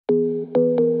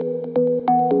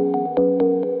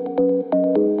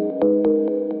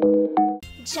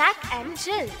Jack and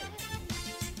Jill.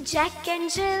 Jack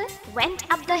and Jill went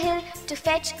up the hill to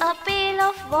fetch a pail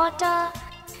of water.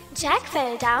 Jack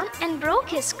fell down and broke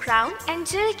his crown, and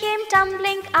Jill came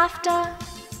tumbling after.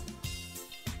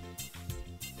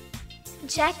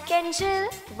 Jack and Jill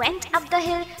went up the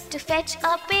hill to fetch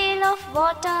a pail of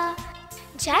water.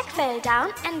 Jack fell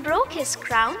down and broke his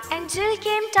crown, and Jill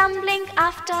came tumbling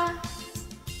after.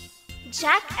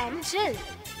 Jack and Jill.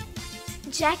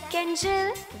 Jack and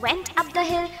Jill went up the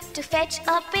hill to fetch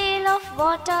a pail of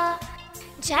water.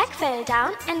 Jack fell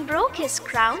down and broke his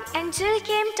crown, and Jill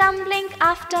came tumbling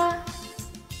after.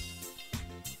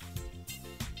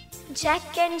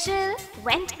 Jack and Jill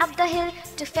went up the hill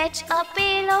to fetch a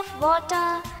pail of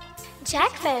water.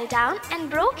 Jack fell down and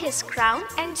broke his crown,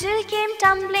 and Jill came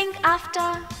tumbling after.